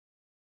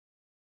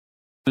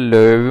Hello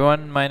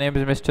everyone, my name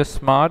is Mr.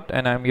 Smart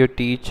and I'm your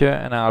teacher,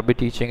 and I'll be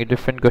teaching a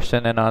different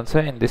question and answer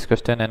in this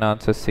question and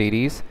answer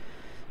series.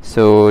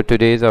 So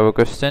today's our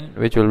question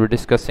which we'll be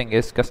discussing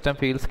is custom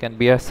fields can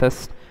be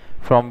accessed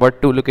from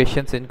what two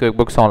locations in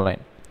QuickBooks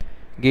Online?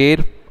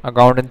 Gear,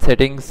 account and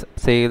settings,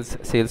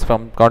 sales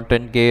from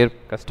content, gear,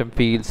 custom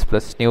fields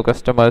plus new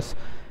customers,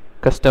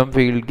 custom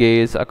field,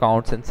 gears,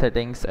 accounts and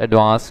settings,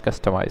 advanced,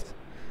 customize.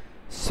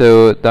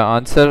 So the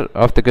answer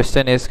of the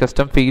question is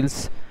custom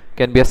fields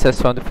can be accessed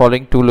from the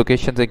following two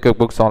locations in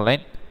QuickBooks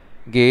Online: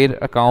 gear,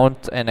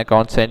 accounts and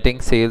account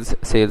settings,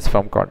 sales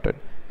from content.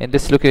 In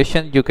this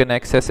location you can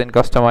access and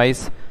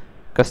customize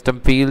custom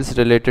fields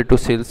related to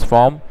sales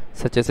form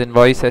such as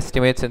invoice,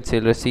 estimates and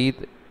sale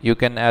receipt. You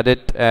can add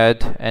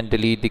and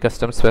delete the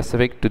custom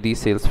specific to these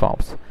sales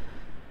forms.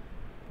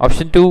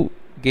 Option 2,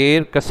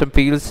 gear, custom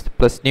fields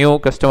plus new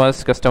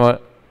customers, customer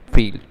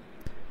field.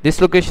 These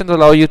locations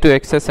allow you to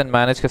access and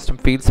manage custom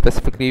fields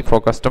specifically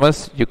for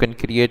customers. You can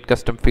create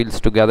custom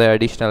fields to gather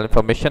additional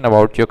information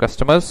about your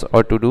customers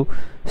or to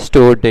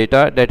store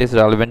data that is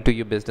relevant to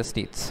your business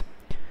needs.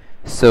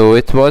 So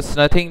it was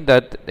nothing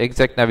that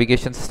exact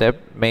navigation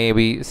step may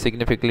be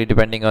significantly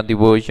depending on the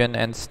version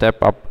and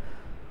step of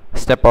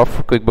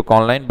QuickBooks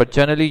Online, but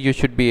generally you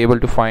should be able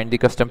to find the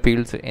custom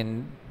fields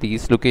in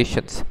these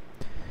locations.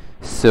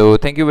 So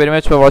thank you very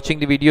much for watching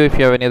the video. If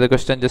you have any other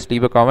question, just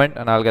leave a comment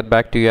and I'll get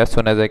back to you as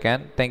soon as I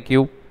can. Thank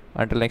you.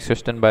 Until next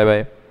question, bye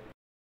bye.